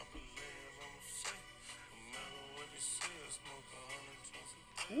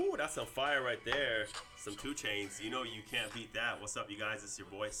Woo, that's some fire right there. Some 2 Chainz. You know you can't beat that. What's up, you guys? It's your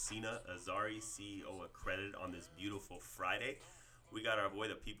boy Sina Azari, CEO Accredited, on this beautiful Friday. We got our boy,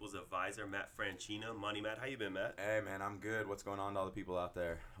 the People's Advisor, Matt Franchina. Money Matt, how you been, Matt? Hey man, I'm good. What's going on to all the people out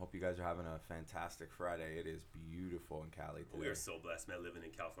there? Hope you guys are having a fantastic Friday. It is beautiful in Cali today. We are so blessed, man, living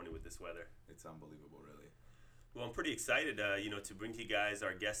in California with this weather. It's unbelievable, really. Well, I'm pretty excited, to bring to you guys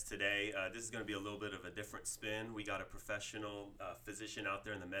our guest today. This is going to be a little bit of a different spin. We got a professional physician out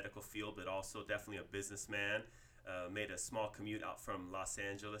there in the medical field, but also definitely a businessman. Made a small commute out from Los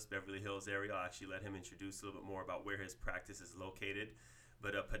Angeles, Beverly Hills area. I'll actually let him introduce a little bit more about where his practice is located.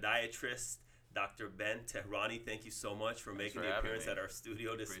 But a podiatrist, Dr. Ben Tehrani, thank you so much for making the appearance at our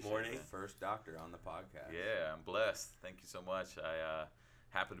studio this morning. First doctor on the podcast. Yeah, I'm blessed. Thank you so much. I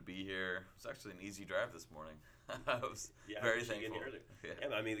happen to be here. It's actually an easy drive this morning. I was very thankful.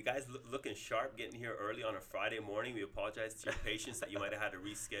 Yeah, I mean, the guy's looking sharp, getting here early on a Friday morning. We apologize to your patients that you might have had to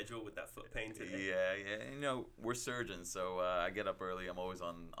reschedule with that foot pain today. Yeah. You know, we're surgeons, so I get up early. I'm always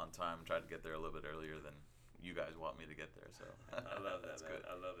on time. Try to get there a little bit earlier than you guys want me to get there. So I love that, man. Good.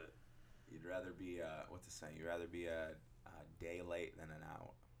 I love it. You'd rather be what's the saying? You'd rather be a day late than an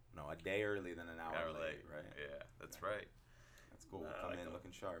hour. No, a day early than an hour late, right? Yeah, that's right. That's cool. We'll come in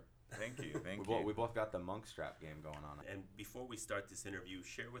looking sharp. Thank you. We both got the monk strap game going on. And before we start this interview,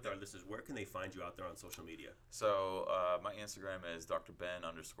 share with our listeners, where can they find you out there on social media? So my Instagram is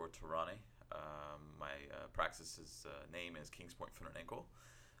drben_Tehrani. My practice's name is Kings Point Foot and Ankle.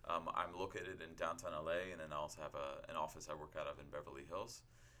 I'm located in downtown LA, and then I also have an office I work out of in Beverly Hills.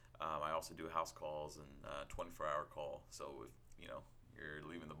 I also do house calls and 24-hour call. So if you're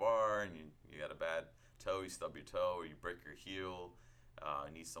leaving the bar and you got a bad toe, you stub your toe, or you break your heel,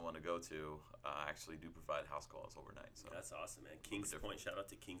 need someone to go to, I actually do provide house calls overnight. So that's awesome, man. Kings Point, shout out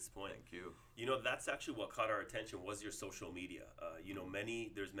to Kings Point. Thank you. That's actually what caught our attention was your social media.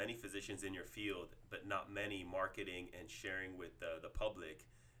 There's many physicians in your field, but not many marketing and sharing with the public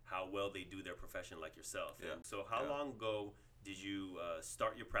how well they do their profession like yourself. Yeah. So how long ago did you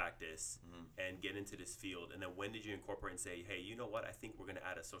start your practice and get into this field? And then when did you incorporate and say, hey, you know what? I think we're going to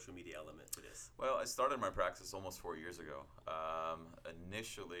add a social media element to this. Well, I started my practice almost 4 years ago.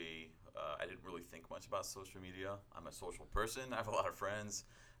 Initially, I didn't really think much about social media. I'm a social person. I have a lot of friends.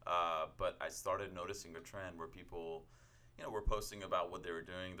 But I started noticing a trend where people, were posting about what they were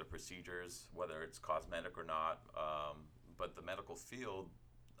doing, their procedures, whether it's cosmetic or not. But the medical field,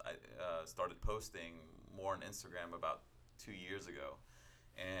 I started posting more on Instagram about 2 years ago.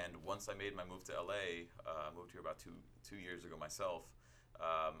 And once I made my move to LA, I moved here about two years ago myself,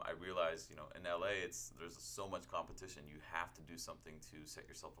 I realized, in LA, there's so much competition. You have to do something to set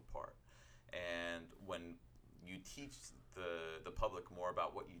yourself apart. And when you teach the public more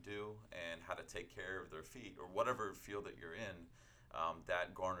about what you do and how to take care of their feet or whatever field that you're in,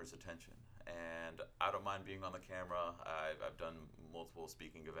 that garners attention. And I don't mind being on the camera. I've done multiple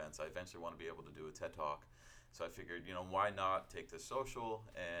speaking events. I eventually want to be able to do a TED Talk. So I figured, why not take this social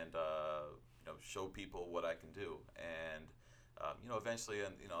and, show people what I can do. And, eventually,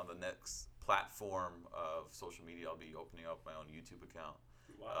 on the next platform of social media, I'll be opening up my own YouTube account.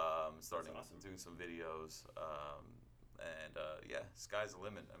 Wow. Starting That's awesome. doing some videos. Sky's the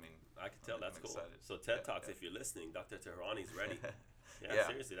limit. I mean, I can tell that's cool. Excited. So TED Talks, if you're listening, Dr. Tehrani's ready. Yeah.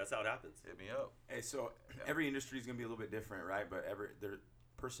 Seriously, that's how it happens. Hit me up. Hey, so every industry is gonna be a little bit different, right? But their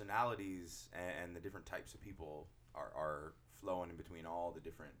personalities and the different types of people are flowing in between all the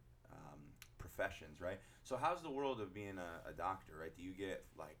different professions, right? So how's the world of being a doctor, right? Do you get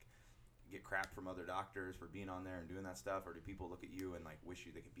crap from other doctors for being on there and doing that stuff, or do people look at you and wish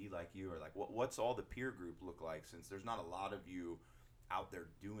they could be like you, or what's all the peer group look like, since there's not a lot of you out there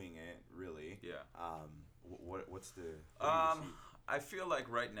doing it, really? Yeah. What's the I feel like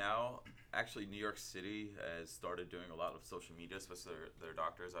right now, actually, New York City has started doing a lot of social media, especially their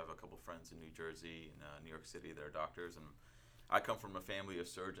doctors. I have a couple friends in New Jersey and New York City that are doctors, and I come from a family of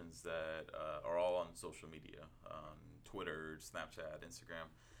surgeons that are all on social media, Twitter, Snapchat, Instagram.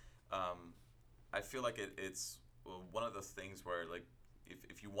 I feel like it's one of those things where,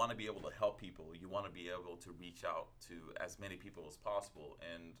 if you want to be able to help people, you want to be able to reach out to as many people as possible.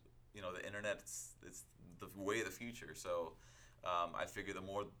 And, the internet, it's the way of the future. So I figure the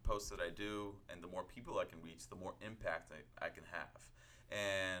more posts that I do and the more people I can reach, the more impact I can have.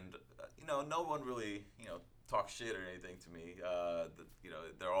 And, no one really, talks shit or anything to me.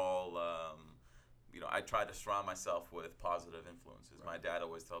 They're all, I try to surround myself with positive influences. Right. My dad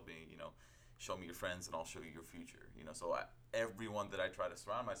always told me, show me your friends and I'll show you your future. So everyone that I try to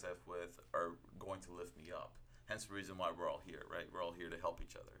surround myself with are going to lift me up. Hence the reason why we're all here, right? We're all here to help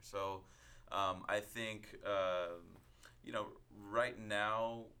each other. So I think you know, right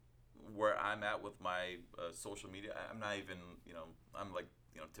now, where I'm at with my social media, I'm not even, you know, I'm like,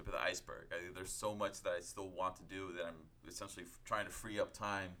 you know, tip of the iceberg. There's so much that I still want to do that I'm essentially trying to free up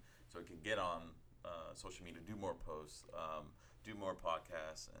time so I can get on social media, do more posts, do more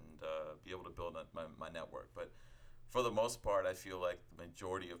podcasts, and be able to build my network. But for the most part, I feel like the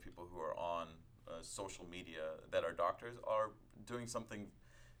majority of people who are on social media that are doctors are doing something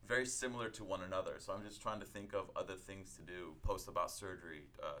very similar to one another. So I'm just trying to think of other things to do, post about surgery,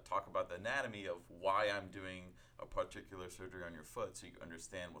 talk about the anatomy of why I'm doing a particular surgery on your foot so you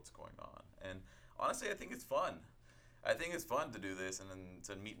understand what's going on. And honestly, I think it's fun. I think it's fun to do this and then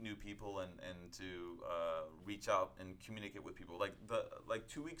to meet new people and to reach out and communicate with people. Like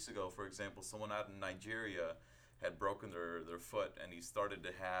 2 weeks ago, for example, someone out in Nigeria had broken their foot and he started to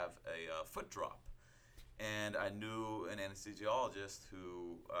have a foot drop. And I knew an anesthesiologist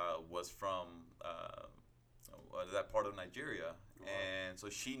who was from that part of Nigeria. Wow. And so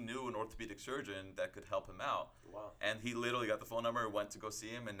she knew an orthopedic surgeon that could help him out. Wow. And he literally got the phone number, went to go see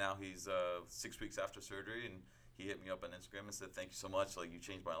him, and now he's 6 weeks after surgery, and he hit me up on Instagram and said, "Thank you so much. Like, you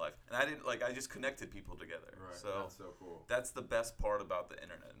changed my life." And I just connected people together. Right. So That's so cool. that's the best part about the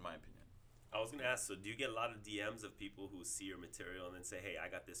internet, in my opinion. I was gonna ask. So, do you get a lot of DMs of people who see your material and then say, "Hey, I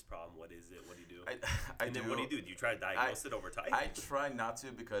got this problem. What is it? What do you do?" And then what do you do? Do you try to diagnose it over time? I try not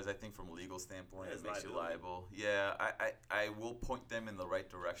to because I think from a legal standpoint Yeah, it it's makes you liability. liable. Yeah, I will point them in the right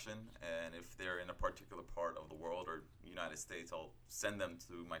direction, and if they're in a particular part of the world or United States, I'll send them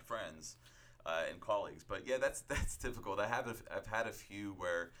to my friends and colleagues. But yeah, that's difficult. I've had a few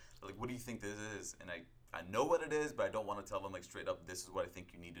where they're like, "What do you think this is?" And I know what it is, but I don't want to tell them like straight up, "This is what I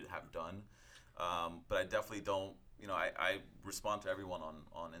think you need to have done." But I definitely don't. You know, I respond to everyone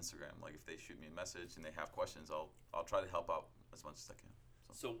on Instagram. Like if they shoot me a message and they have questions, I'll try to help out as much as I can.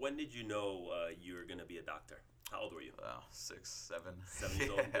 So, when did you know you were gonna be a doctor? How old were you? 6, 7. 7 years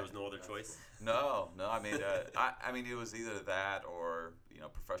old. There was no other choice. No. I mean, I mean, it was either that or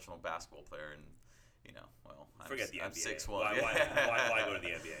professional basketball player, and well, Forget the NBA. I'm 6'1". Why go to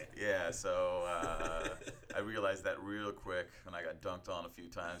the NBA? Yeah, so I realized that real quick when I got dunked on a few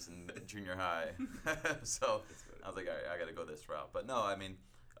times in junior high. So I was like, all right, I got to go this route. But no, I mean,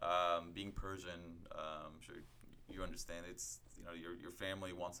 being Persian, I'm sure you understand. It's your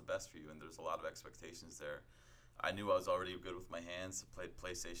family wants the best for you, and there's a lot of expectations there. I knew I was already good with my hands. Played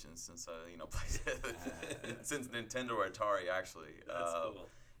PlayStation since since Nintendo or Atari actually. That's cool.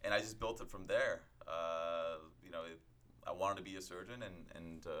 And I just built it from there. I wanted to be a surgeon,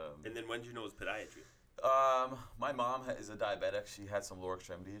 and then when did you know it was podiatry? my mom is a diabetic. She had some lower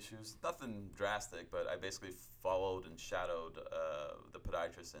extremity issues. Nothing drastic, but I basically followed and shadowed the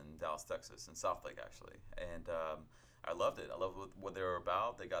podiatrist in Dallas, Texas, in Southlake actually, and I loved it. I loved what they were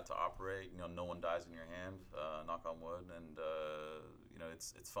about. They got to operate. No one dies in your hand. Knock on wood, and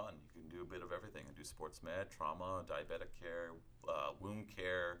it's fun. You can do a bit of everything. I do sports med, trauma, diabetic care, wound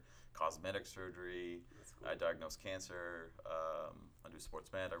care, cosmetic surgery. That's cool. I diagnose cancer. I do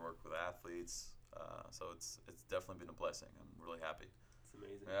sports med. I work with athletes. So it's definitely been a blessing. I'm really happy. It's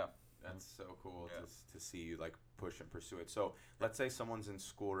amazing. Yeah. That's so cool Yeah. to see you like push and pursue it. So let's say someone's in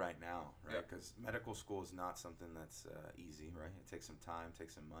school right now, right? Yeah. Because medical school is not something that's easy, right? It takes some time,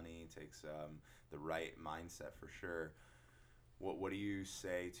 takes some money, it takes the right mindset for sure. What do you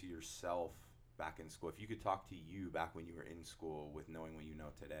say to yourself back in school? If you could talk to you back when you were in school with knowing what you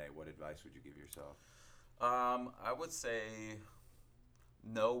know today, what advice would you give yourself? I would say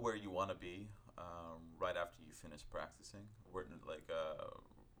know where you want to be right after you finish practicing.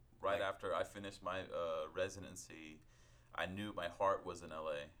 Right after I finished my residency, I knew my heart was in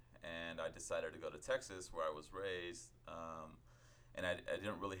LA, and I decided to go to Texas, where I was raised. And I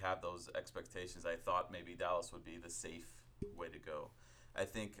didn't really have those expectations. I thought maybe Dallas would be the safe way to go. I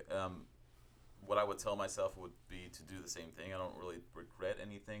think what I would tell myself would be to do the same thing. I don't really regret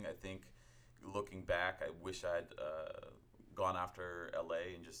anything. I think looking back, I wish I'd gone after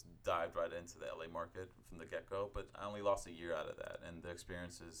LA and just dived right into the LA market from the get-go, but I only lost a year out of that, and the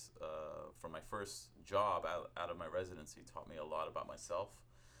experiences from my first job out of my residency taught me a lot about myself.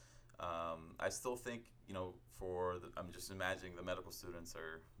 I still think, I'm just imagining the medical students that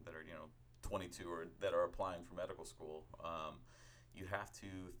are 22 or that are applying for medical school. You have to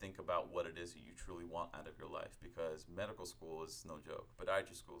think about what it is that you truly want out of your life, because medical school is no joke,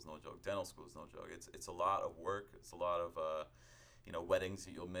 podiatry school is no joke, dental school is no joke. It's a lot of work. It's a lot of weddings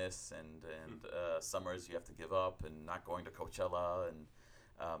that you'll miss, and summers you have to give up, and not going to Coachella. And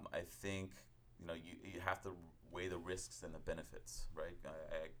I think you have to weigh the risks and the benefits, right?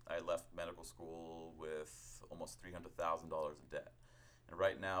 I left medical school with almost $300,000 in debt. And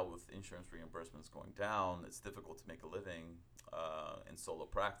right now, with insurance reimbursements going down, it's difficult to make a living in solo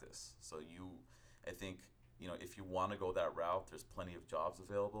practice. So I think, if you want to go that route, there's plenty of jobs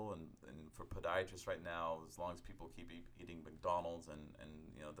available. And for podiatrists right now, as long as people keep eating McDonald's and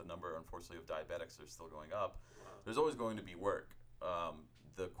the number, unfortunately, of diabetics are still going up, there's always going to be work.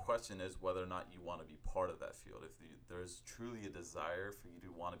 The question is whether or not you want to be part of that field. If there's truly a desire for you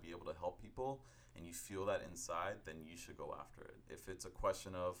to want to be able to help people and you feel that inside, then you should go after it. If it's a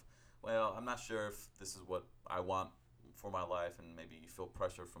question of, well, I'm not sure if this is what I want for my life, and maybe you feel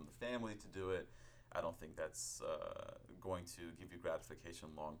pressure from the family to do it, I don't think that's going to give you gratification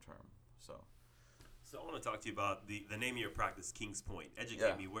long term. So I want to talk to you about the name of your practice, Kings Point.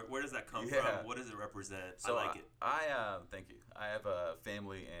 Educate me. Where does that come from? What does it represent? So I like it. Thank you. I have a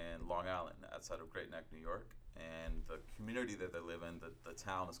family in Long Island, outside of Great Neck, New York, and the community that they live in, the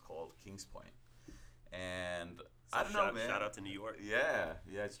town is called Kings Point. And So I don't know, man. Shout out to New York. Yeah,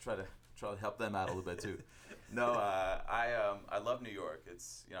 just try to help them out a little bit too. No, I love New York.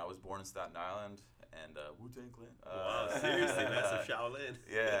 It's I was born in Staten Island, and Wu-Tang Clan. Wow, seriously, man, some Shaolin.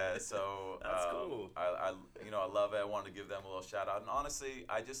 Yeah, so That's cool. I love it. I wanted to give them a little shout out, and honestly,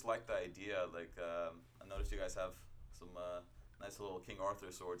 I just like the idea. Like, I noticed you guys have some nice little King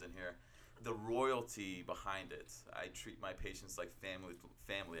Arthur swords in here. The royalty behind it. I treat my patients like family.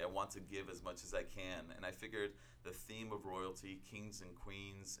 I want to give as much as I can, and I figured the theme of royalty, kings and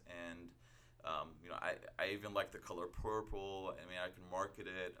queens, and I even like the color purple. I mean, I can market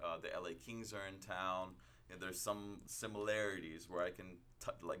it. The LA Kings are in town. There's some similarities where I can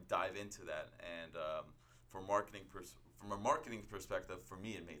dive into that. And from a marketing perspective, for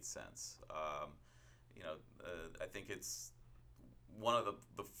me, it made sense. I think it's one of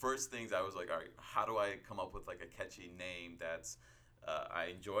the first things I was like, all right, how do I come up with like a catchy name that's I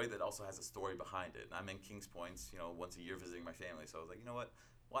enjoy, that also has a story behind it? And I'm in Kings Point, once a year visiting my family. So I was like, you know what?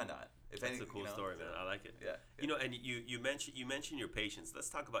 Why not? That's a cool story, man. I like it. Yeah. And you mentioned your patients. Let's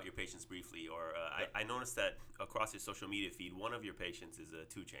talk about your patients briefly. Or I noticed that across your social media feed, one of your patients is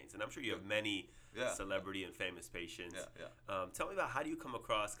 2 Chainz, and I'm sure you have many celebrity and famous patients. Tell me about, how do you come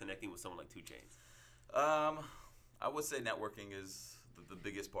across connecting with someone like 2 Chainz? I would say networking is the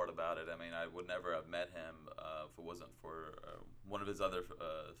biggest part about it. I mean, I would never have met him if it wasn't for one of his other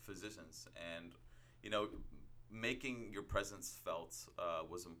physicians, and making your presence felt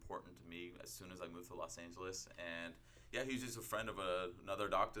was important to me as soon as I moved to Los Angeles. And he was just a friend of another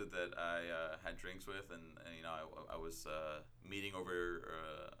doctor that I had drinks with, and I was meeting over,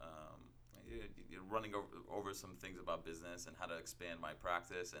 running over some things about business and how to expand my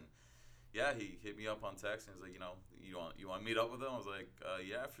practice. And he hit me up on text and was like, you want to meet up with him? I was like,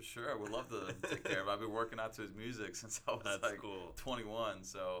 yeah, for sure. I would love to take care of him. I've been working out to his music since I was 21.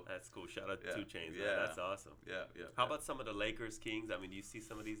 So that's cool. Shout out to 2 Chainz. Yeah, that's awesome. Yeah. How about some of the Lakers, Kings? I mean, do you see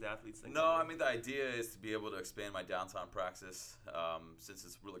some of these athletes? No, I mean, the idea is to be able to expand my downtown practice since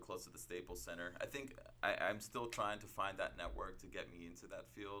it's really close to the Staples Center. I think I'm still trying to find that network to get me into that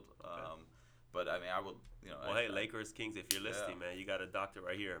field. Okay. But I mean, I would, Well, hey, Lakers, Kings, if you're listening, man, you got a doctor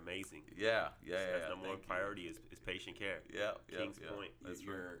right here. Amazing. Yeah. That's number one priority is patient care. Kings Point.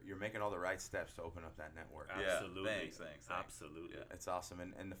 You're making all the right steps to open up that network. Absolutely. Thanks. Absolutely. Yeah. It's awesome,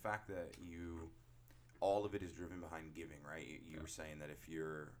 and the fact that all of it is driven behind giving, right? You were saying that if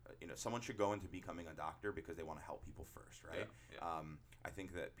you're, someone should go into becoming a doctor because they want to help people first, right? I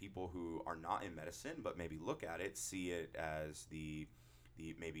think that people who are not in medicine but maybe look at it, see it as the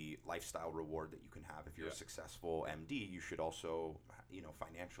maybe lifestyle reward that you can have if you're a successful MD. You should also,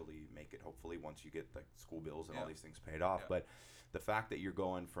 financially make it, hopefully, once you get the school bills and all these things paid off. But the fact that you're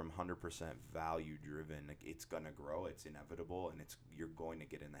going from 100% value driven, it's going to grow, it's inevitable, and you're going to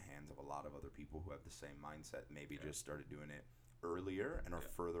get in the hands of a lot of other people who have the same mindset, maybe just started doing it earlier and are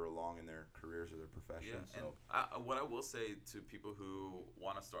further along in their careers or their profession. So and what I will say to people who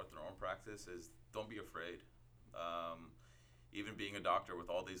want to start their own practice is, don't be afraid. Even being a doctor with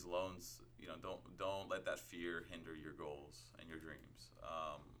all these loans, don't let that fear hinder your goals and your dreams.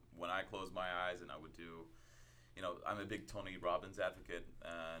 When I close my eyes and I would do, I'm a big Tony Robbins advocate,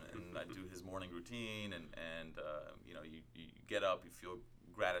 and I do his morning routine, and you get up, you feel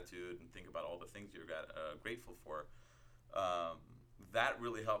gratitude, and think about all the things you're grateful for. That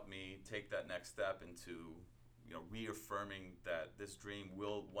really helped me take that next step into, reaffirming that this dream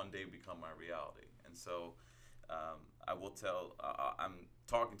will one day become my reality. And so I will I'm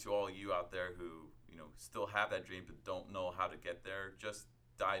talking to all you out there who still have that dream but don't know how to get there. Just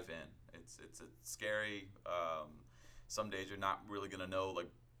dive in. It's scary. Some days you're not really gonna know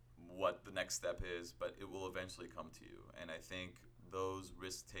what the next step is, but it will eventually come to you. And I think those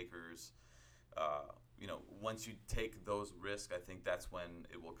risk takers, once you take those risks, I think that's when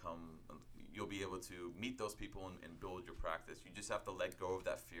it will come. You'll be able to meet those people and build your practice. You just have to let go of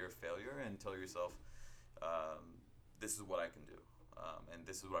that fear of failure and tell yourself, this is what I can do, and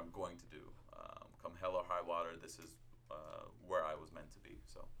this is what I'm going to do. Come hell or high water, this is where I was meant to be.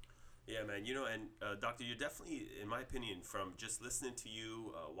 So. Yeah, man. And Doctor, you're definitely, in my opinion, from just listening to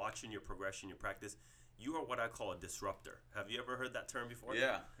you, watching your progression, your practice, you are what I call a disruptor. Have you ever heard that term before?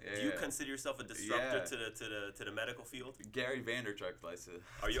 Yeah. Do you consider yourself a disruptor to the medical field? Gary Vaynerchuk likes it.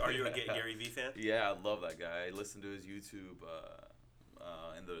 Are you a Gary Vee fan? Yeah, I love that guy. I listen to his YouTube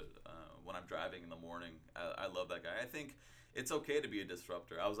when I'm driving in the morning. I love that guy. I think it's okay to be a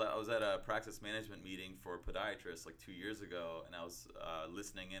disruptor. I was at a practice management meeting for podiatrists like 2 years ago, and I was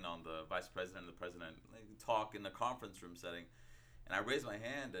listening in on the vice president and the president talk in the conference room setting. And I raised my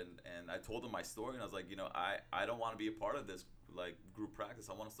hand and I told him my story, and I was like, I don't want to be a part of this like group practice.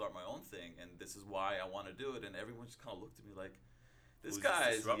 I want to start my own thing, and this is why I want to do it. And everyone just kind of looked at me like, this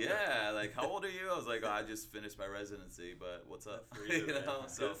guy's, yeah, like, how old are you? I was like, I just finished my residency, but what's up? Good for you,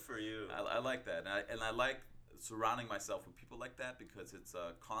 So good for you. I like that, and I like surrounding myself with people like that because it's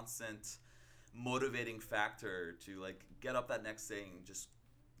a constant motivating factor to like get up that next day and just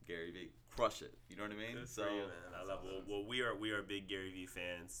Gary Vee, crush it. You know what I mean? Good for you, man. I love it. Well, we are big Gary Vee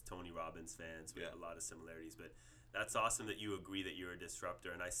fans, Tony Robbins fans. We have a lot of similarities, but that's awesome that you agree that you're a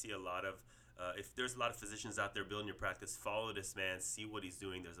disruptor. And I see a lot of, if there's a lot of physicians out there building your practice, follow this man, see what he's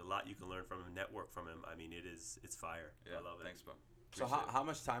doing. There's a lot you can learn from him, network from him. I mean, it's fire. Yeah, I love it. Thanks, bro. So how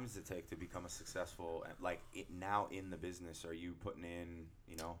much time does it take to become a successful, now in the business? Are you putting in,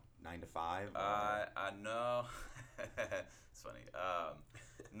 9 to 5? I know. It's funny.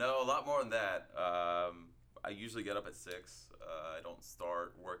 No, a lot more than that. I usually get up at 6. I don't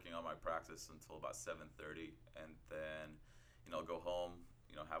start working on my practice until about 7:30, and then, I'll go home,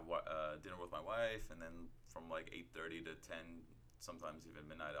 have dinner with my wife, and then from like 8:30 to 10, sometimes even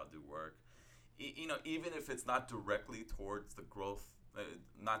midnight, I'll do work. Even if it's not directly towards the growth,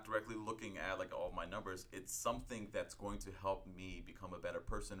 not directly looking at like all my numbers, it's something that's going to help me become a better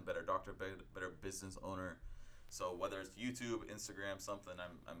person, a better doctor, better business owner. So whether it's YouTube, Instagram, something,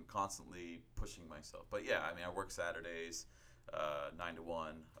 I'm constantly pushing myself. But yeah, I mean, I work Saturdays, 9 to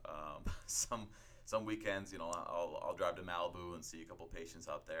 1. Some weekends, I'll drive to Malibu and see a couple patients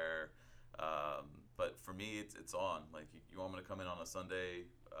out there. But for me, it's on. Like, you want me to come in on a Sunday,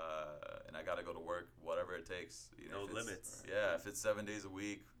 and I got to go to work, whatever it takes. No limits. Yeah, if it's 7 days a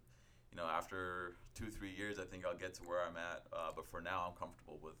week, after 2-3 years, I think I'll get to where I'm at. But for now, I'm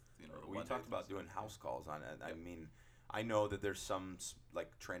comfortable with, We talked about doing house calls on it. I mean, I know that there's some like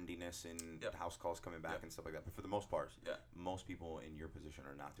trendiness in house calls coming back and stuff like that, but for the most part, most people in your position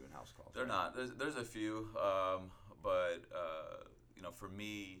are not doing house calls. They're not. There's a few, but for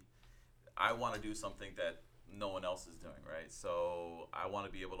me, I want to do something that no one else is doing, right? So I want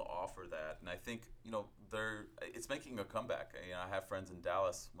to be able to offer that, and I think it's making a comeback. I have friends in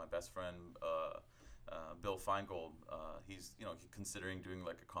Dallas. My best friend, Bill Feingold, he's considering doing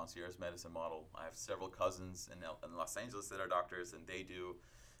like a concierge medicine model. I have several cousins in Los Angeles that are doctors, and they do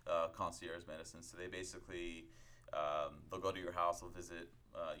concierge medicine. So they basically they'll go to your house, they'll visit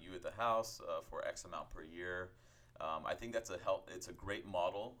you at the house for X amount per year. I think that's it's a great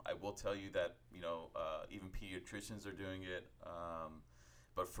model. I will tell you that even pediatricians are doing it.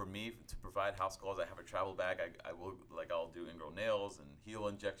 But for me, to provide house calls, I have a travel bag. I'll do ingrown nails and heel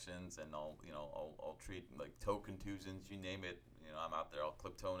injections, and I'll treat like toe contusions, you name it. I'm out there. I'll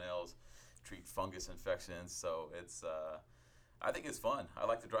clip toenails, treat fungus infections. So I think it's fun. I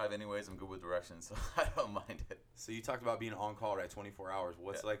like to drive anyways. I'm good with directions, so I don't mind it. So you talked about being on call, right? 24 hours.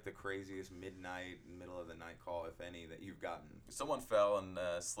 What's like the craziest midnight, middle of the night call, if any, that you've gotten? Someone fell and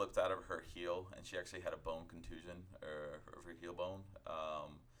slipped out of her heel, and she actually had a bone contusion of her heel bone.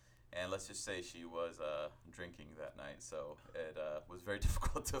 And let's just say she was drinking that night, so it was very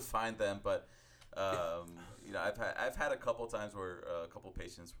difficult to find them. But I've had a couple times where a couple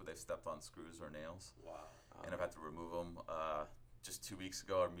patients where they've stepped on screws or nails. Wow. And I've had to remove them. Just 2 weeks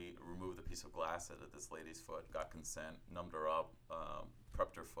ago, I removed a piece of glass out of this lady's foot, got consent, numbed her up,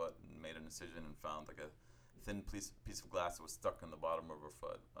 prepped her foot, and made an incision and found like a thin piece of glass that was stuck in the bottom of her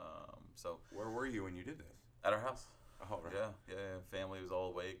foot. So where were you when you did this? At our house. Oh, right. Yeah. Family was all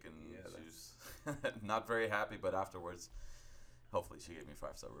awake, and she was not very happy. But afterwards, hopefully, she gave me a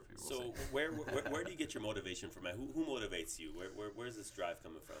 5-star review. So where do you get your motivation from? Who motivates you? Where's this drive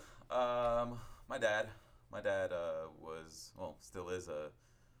coming from? My dad. My dad still is a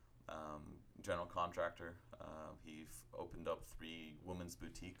general contractor. He opened up 3 women's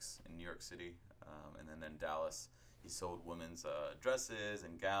boutiques in New York City, and then in Dallas, he sold women's dresses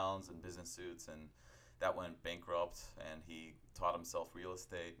and gowns and business suits, and that went bankrupt, and he taught himself real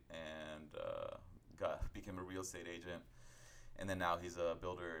estate and became a real estate agent. And then now he's a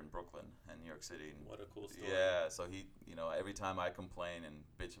builder in Brooklyn and New York City. What a cool story. Yeah, so he, every time I complain and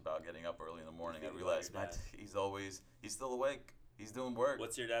bitch about getting up early in the morning, I realize he's still awake. He's doing work.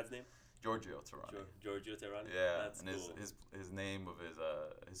 What's your dad's name? Giorgio Terrani. Giorgio Terrani? Yeah, That's and cool. his name of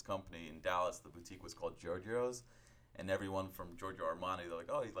his company in Dallas, the boutique was called Giorgio's. And everyone from Giorgio Armani, they're like,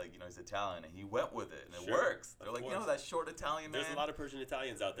 oh, he's Italian, and he went with it, and it works. They're like, that short Italian man. There's a lot of Persian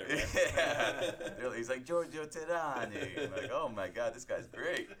Italians out there, man. Yeah, he's like Giorgio Terrani. I'm like, oh my God, this guy's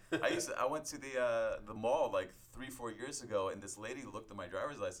great. I went to the mall like 3-4 years ago, and this lady looked at my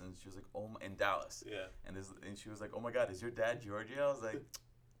driver's license. She was like, in Dallas. Yeah. And she was like, oh my God, is your dad Giorgio? I was like,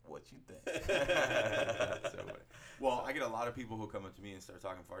 what you think? Well, I get a lot of people who come up to me and start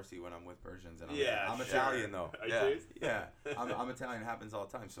talking Farsi when I'm with Persians, and I'm sure. Italian though. Are you serious? Yeah, I'm Italian. It happens all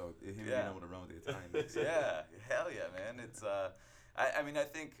the time. So him being able to run with the Italian. Makes sense. Yeah, hell yeah, man. It's I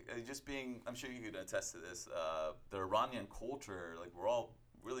think just being, I'm sure you could attest to this. The Iranian culture, like we're all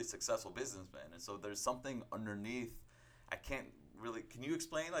really successful businessmen, and so there's something underneath. I can't really. Can you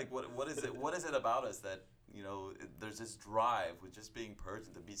explain like what is it? What is it about us that there's this drive with just being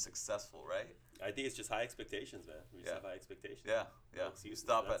Persian to be successful, right? I think it's just high expectations, man. We just have high expectations. Yeah. You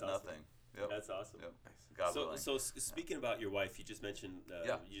stop at awesome. nothing. Yep. That's awesome. Yep. God willing. So speaking about your wife, you just mentioned,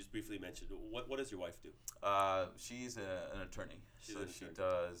 you just briefly mentioned, what does your wife do? She's an attorney. She attorney.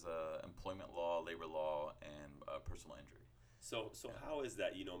 does employment law, labor law, and personal injury. So how is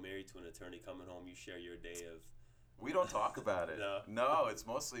that, married to an attorney, coming home, you share your day of... We don't talk about it. No. No, it's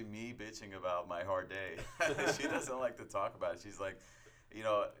mostly me bitching about my hard day. She doesn't like to talk about it. She's like,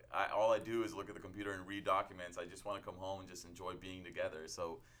 all I do is look at the computer and read documents. I just want to come home and just enjoy being together.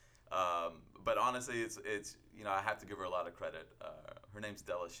 So, but honestly, it's I have to give her a lot of credit. Her name's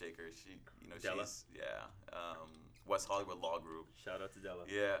Della Shaker. Della? She's West Hollywood Law Group. Shout out to Della.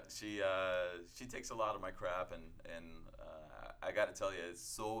 Yeah, she takes a lot of my crap, and I got to tell you, it's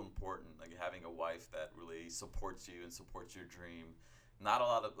so important, like having a wife that really supports you and supports your dream. Not a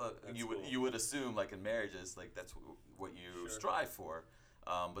lot of you would assume like in marriages, like that's what you strive for,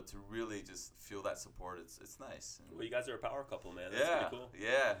 but to really just feel that support, it's nice. Well, you guys are a power couple, man. That's pretty cool.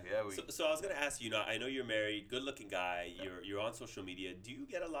 Yeah. So I was gonna ask you. Now I know you're married, good-looking guy. You're on social media. Do you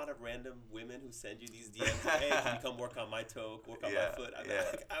get a lot of random women who send you these DMs? Like, hey, can you come work on my toe, work on my foot?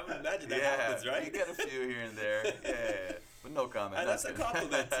 I would imagine that happens, right? You get a few here and there. Yeah. But no comment. And that's a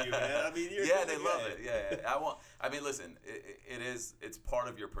compliment to you, man. I mean, you're they love it. Yeah. I mean, listen, it's part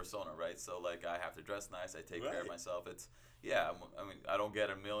of your persona, right? So like, I have to dress nice. I take care of myself. I don't get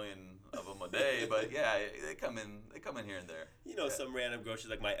a million of them a day, but they come in here and there. Some random girl,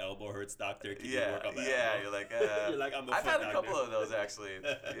 she's like, my elbow hurts, doctor. Can you work on that? You're like, you're like, I'm a I've foot had a doctor. couple of those actually.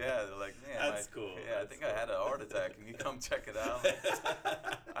 Yeah, they're like, man, that's cool. Yeah, I think I had a heart attack. Can you come check it out?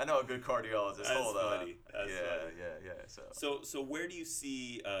 I know a good cardiologist. That's Hold funny. on. That's funny. So where do you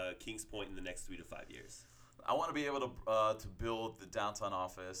see Kings Point in the next 3 to 5 years? I want to be able to build the downtown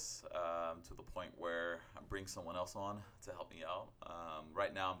office to the point where I bring someone else on to help me out.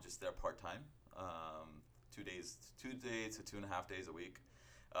 Right now, I'm just there part-time, 2 days to 2.5 days a week.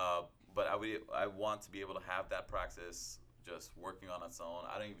 But I want to be able to have that practice just working on its own.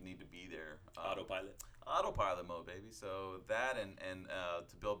 I don't even need to be there. Autopilot mode, baby. So that and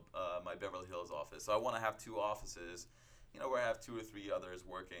to build my Beverly Hills office. So I want to have 2 offices, where I have 2 or 3 others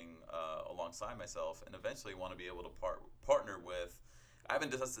working alongside myself, and eventually want to be able to partner with. I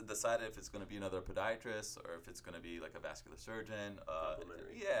haven't decided if it's going to be another podiatrist or if it's going to be like a vascular surgeon.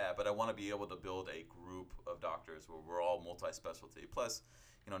 But I want to be able to build a group of doctors where we're all multi-specialty, plus,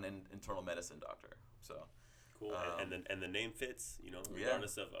 an internal medicine doctor. So. Cool. And the name fits,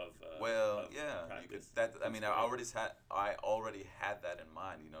 regardless of practice. I already had that in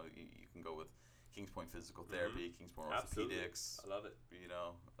mind. You can go with Kings Point Physical Therapy, Kings Point Orthopedics. I love it.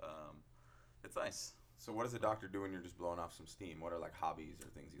 It's nice. So what does a doctor do when you're just blowing off some steam? What are like hobbies or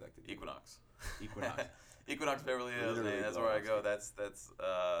things you like to do? Equinox. Equinox Beverly Hills, man. That's where I go. That's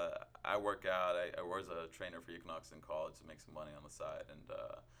I work out. I was a trainer for Equinox in college to make some money on the side, and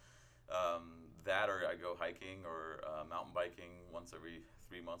that or I go hiking or mountain biking once every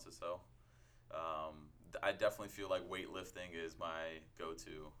 3 months or so. I definitely feel like weightlifting is my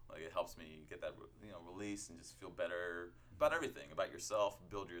go-to. Like it helps me get that release and just feel better about everything, about yourself,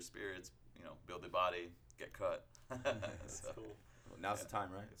 build your spirits, build the body, get cut. That's cool. Well, now's the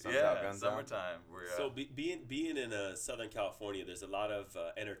time, right? Sun's out, guns summertime. So being in Southern California, there's a lot of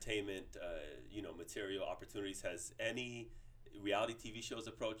entertainment, material opportunities. reality TV shows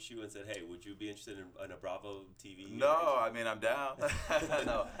approached you and said, "Hey, would you be interested in a Bravo TV?" No, I mean I'm down.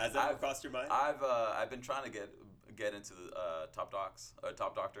 No, Has that ever crossed your mind? I've been trying to get into the Top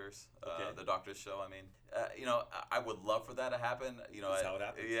Doctors, Okay. the Doctors show. I mean, I would love for that to happen. That's how it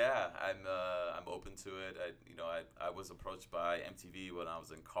happens. Yeah, I'm open to it. I was approached by MTV when I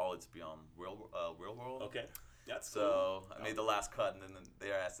was in college to be on Real World. Okay, that's So cool. I made the last cut, and then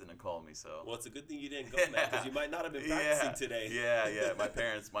they asked and called me. So Well, it's a good thing you didn't go, man, because you might not have been practicing today. Yeah.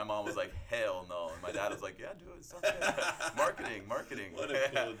 My mom was like, "Hell no," and my dad was like, "Yeah, do it. Sounds good." Marketing. What a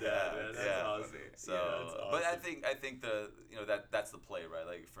cool dad, man. That's awesome. So, That's awesome. but I think that's the play, right?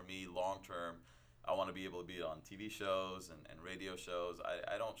 Like for me, long term, I want to be able to be on TV shows and radio shows.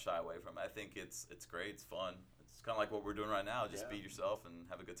 I don't shy away from it. I think it's great. It's fun. It's kind of like what we're doing right now. Just be yourself and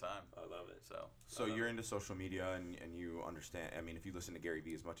have a good time. I love it. So you're into social media and you understand. I mean, if you listen to Gary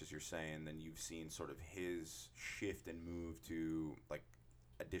Vee as much as you're saying, then you've seen sort of his shift and move to like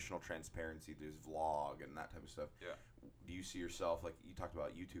additional transparency to his vlog and that type of stuff. Yeah. Do you see yourself, like you talked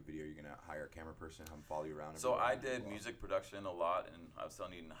about YouTube video, you're gonna hire a camera person, have them follow you around? So everywhere I and do did vlogs? music production a lot, and I was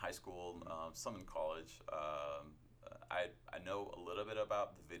telling you in high school, some in college. I know a little bit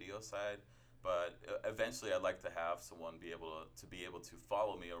about the video side, but eventually I'd like to have someone be able to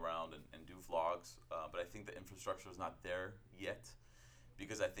follow me around and do vlogs. But I think the infrastructure is not there yet,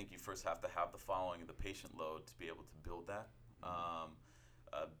 because I think you first have to have the following and the patient load to be able to build that.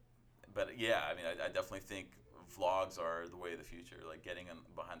 But yeah, I mean, I definitely think vlogs are the way of the future, like getting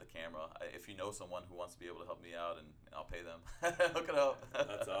behind the camera. If you know someone who wants to be able to help me out, and I'll pay them. Hook it up.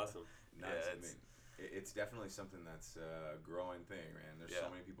 That's awesome. Nice. Yeah, I mean, it's definitely something that's a growing thing, man. There's so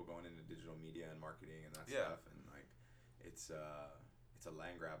many people going into digital media and marketing and that stuff, and like it's a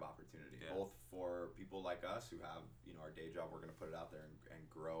land grab opportunity, both for people like us who have our day job, we're going to put it out there and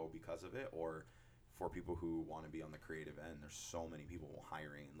grow because of it, or for people who want to be on the creative end. There's so many people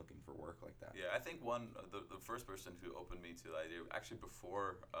hiring and looking for work like that. Yeah, I think the first person who opened me to the idea, actually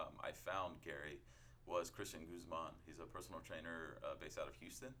before I found Gary, was Christian Guzman. He's a personal trainer based out of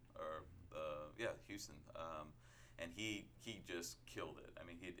Houston, Houston. And he just killed it. I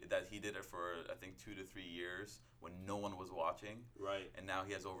mean, he did it for I think 2 to 3 years when no one was watching. Right. And now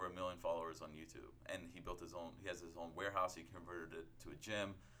he has over 1 million followers on YouTube. And he has his own warehouse. He converted it to a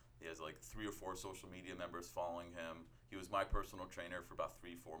gym. He has like 3 or 4 social media members following him. He was my personal trainer for about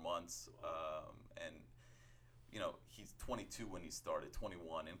 3-4 months. And he's 22 when he started,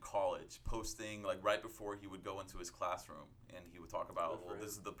 21 in college, posting like right before he would go into his classroom, and he would talk about, well,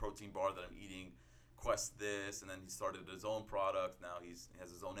 this is the protein bar that I'm eating. Quest this, and then he started his own product. Now he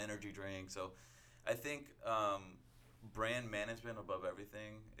has his own energy drink. So I think brand management above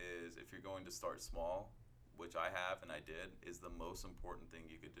everything is, if you're going to start small, which I have and I did, is the most important thing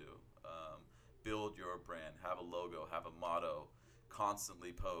you could do. Build your brand, have a logo, have a motto,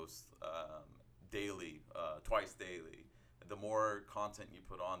 constantly post daily, twice daily. The more content you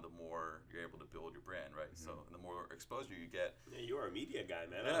put on, the more you're able to build your brand, right? Mm-hmm. So the more exposure you get. Yeah, you're a media guy,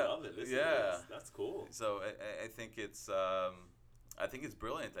 man. Yeah. I love it. Listen to this. That's cool. So I think it's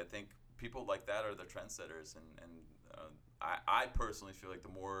brilliant. I think people like that are the trendsetters, and I personally feel like the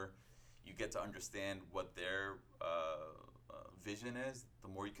more you get to understand what their vision is, the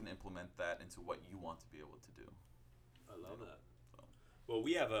more you can implement that into what you want to be able to do. I love that. Well,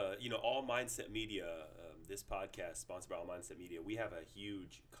 we have All Mindset Media, this podcast sponsored by All Mindset Media. We have a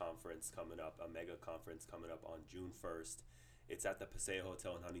huge conference coming up, a mega conference coming up on June 1st. It's at the Paseo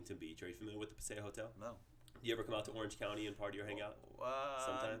Hotel in Huntington Beach. Are you familiar with the Paseo Hotel? No. Do you ever come out to Orange County and party or hang out?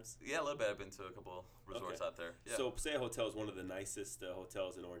 Sometimes? Yeah, a little bit. I've been to a couple resorts out there. Yeah. So Paseo Hotel is one of the nicest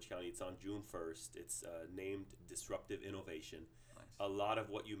hotels in Orange County. It's on June 1st. It's named Disruptive Innovation. Nice. A lot of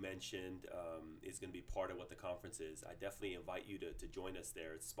what you mentioned is going to be part of what the conference is. I definitely invite you to join us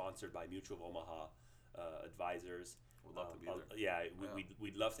there. It's sponsored by Mutual of Omaha Advisors. We'd love to be there. Yeah,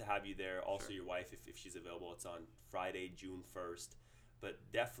 we'd love to have you there. Also, Sure. your wife, if she's available. It's on Friday, June 1st. But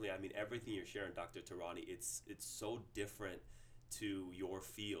definitely, I mean, everything you're sharing, Dr. Tehrani, it's so different to your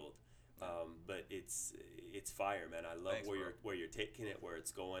field. But it's fire, man. I love where you're taking it, where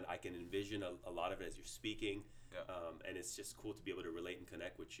it's going. I can envision a lot of it as you're speaking. Yeah. And it's just cool to be able to relate and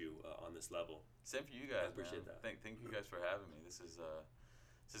connect with you on this level. Same for you guys, I appreciate man. that. Thank you guys for having me. This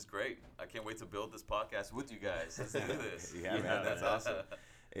is great. I can't wait to build this podcast with you guys. Let's do this. Yeah, man, that's awesome.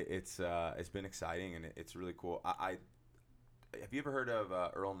 It's been exciting, and it's really cool. I have you ever heard of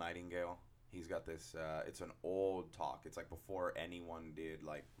Earl Nightingale? He's got this. It's an old talk. It's like before anyone did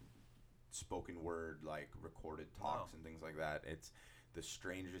like spoken word, like recorded talks and things like that. It's the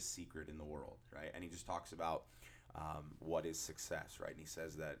strangest secret in the world, right? And he just talks about what is success, right? And he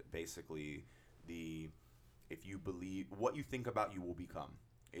says that basically if you believe what you think about, you will become,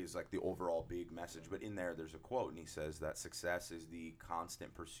 is like the overall big message. But in there's a quote, and he says that success is the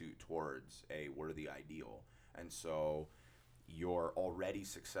constant pursuit towards a worthy ideal. And so you're already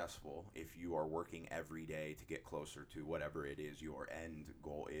successful if you are working every day to get closer to whatever it is your end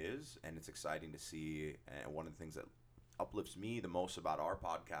goal is. And it's exciting to see. And one of the things that uplifts me the most about our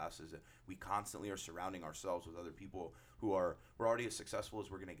podcast is that we constantly are surrounding ourselves with other people who we're already as successful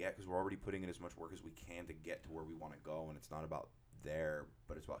as we're going to get, because we're already putting in as much work as we can to get to where we want to go. And it's not about there,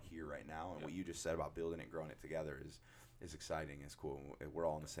 but it's about here right now. And what you just said about building it, growing it together is exciting. It's cool. We're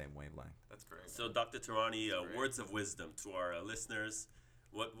all on the same wavelength. That's great. So, Dr. Tehrani, words of wisdom to our listeners.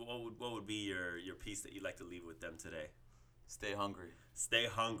 What would be your piece that you'd like to leave with them today? Stay hungry. Stay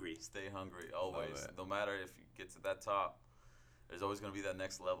hungry. Stay hungry always. No matter if you get to that top, there's always going to be that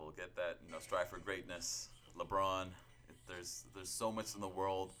next level. Get that, strive for greatness. LeBron, there's so much in the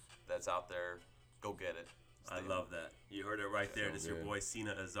world that's out there. Go get it. I love that. You heard it right there. This is your boy,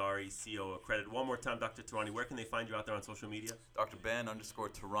 Sina Azari, CEO of Credit. One more time, Dr. Tehrani, where can they find you out there on social media? Dr.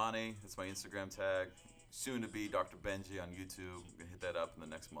 Ben_Tehrani. That's my Instagram tag. Soon to be Dr. Benji on YouTube. I'm going to hit that up in the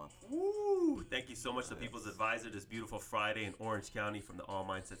next month. Woo! Thank you so much, the People's Advisor, this beautiful Friday in Orange County from the All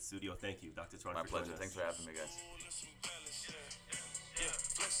Mindset Studio. Thank you, Dr. Tehrani. My pleasure. Thanks for having me, guys.